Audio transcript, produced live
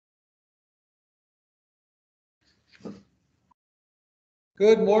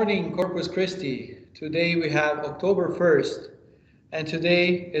Good morning, Corpus Christi. Today we have October 1st, and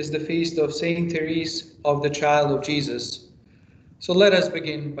today is the feast of Saint Therese of the Child of Jesus. So let us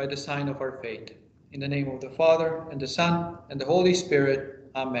begin by the sign of our faith. In the name of the Father, and the Son, and the Holy Spirit.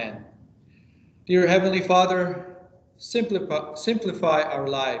 Amen. Dear Heavenly Father, simplify our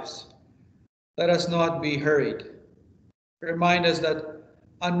lives. Let us not be hurried. Remind us that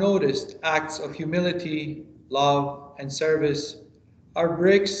unnoticed acts of humility, love, and service are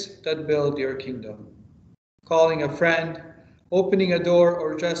bricks that build your kingdom. Calling a friend, opening a door,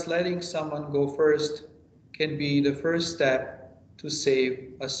 or just letting someone go first can be the first step to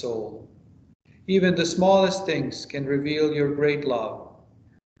save a soul. Even the smallest things can reveal your great love.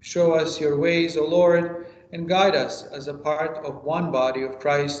 Show us your ways, O Lord, and guide us as a part of one body of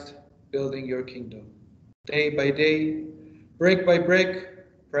Christ, building your kingdom. Day by day, brick by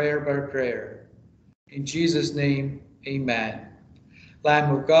brick, prayer by prayer. In Jesus' name, amen.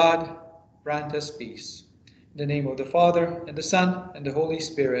 Lamb of God, grant us peace. In the name of the Father, and the Son, and the Holy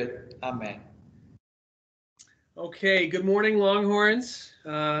Spirit. Amen. Okay, good morning, Longhorns.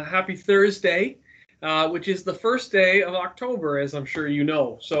 Happy Thursday, which is the first day of October, as I'm sure you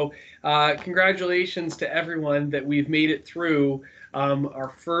know. So congratulations to everyone that we've made it through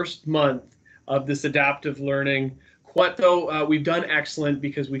our first month of this adaptive learning. Cuanto, we've done excellent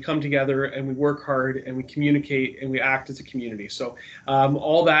because we come together and we work hard and we communicate and we act as a community. So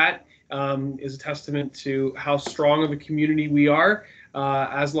all that is a testament to how strong of a community we are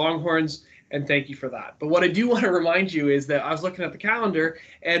as Longhorns. And thank you for that. But what I do want to remind you is that I was looking at the calendar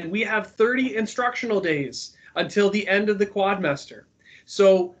and we have 30 instructional days until the end of the quadmester.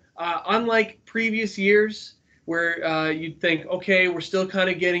 So unlike previous years where you'd think, okay, we're still kind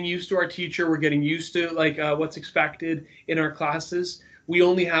of getting used to our teacher, we're getting used to what's expected in our classes, we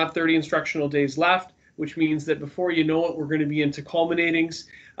only have 30 instructional days left, which means that before you know it, we're going to be into culminatings.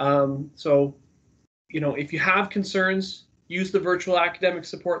 So, if you have concerns, use the virtual academic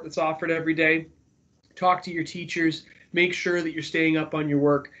support that's offered every day. Talk to your teachers. Make sure that you're staying up on your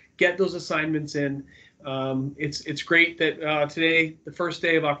work. Get those assignments in. It's great that today, the first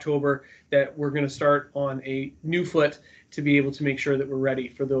day of October, that we're going to start on a new foot to be able to make sure that we're ready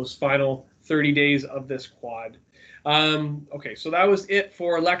for those final 30 days of this quad. Okay, so that was it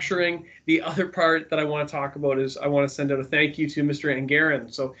for lecturing. The other part that I want to talk about is I want to send out a thank you to Mr.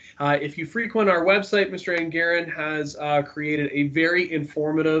 Angaran. So if you frequent our website, Mr. Angaran has created a very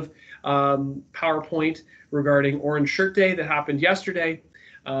informative PowerPoint regarding Orange Shirt Day that happened yesterday,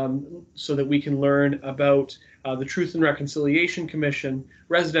 so that we can learn about the Truth and Reconciliation Commission,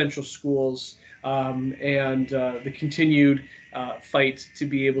 residential schools, and the continued fight to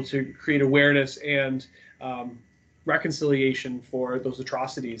be able to create awareness and reconciliation for those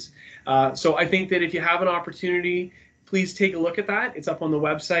atrocities. So I think that if you have an opportunity, please take a look at that. It's up on the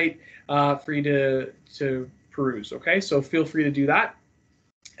website for you to peruse. Okay, so feel free to do that.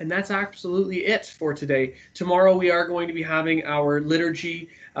 And that's absolutely it for today. Tomorrow we are going to be having our liturgy.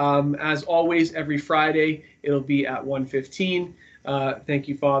 As always, every Friday, it'll be at 1:15. Thank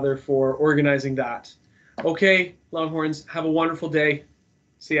you, Father, for organizing that. Okay, Longhorns, have a wonderful day.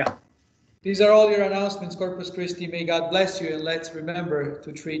 See ya. These are all your announcements, Corpus Christi. May God bless you, and let's remember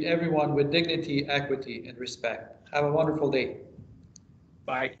to treat everyone with dignity, equity, and respect. Have a wonderful day.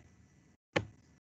 Bye.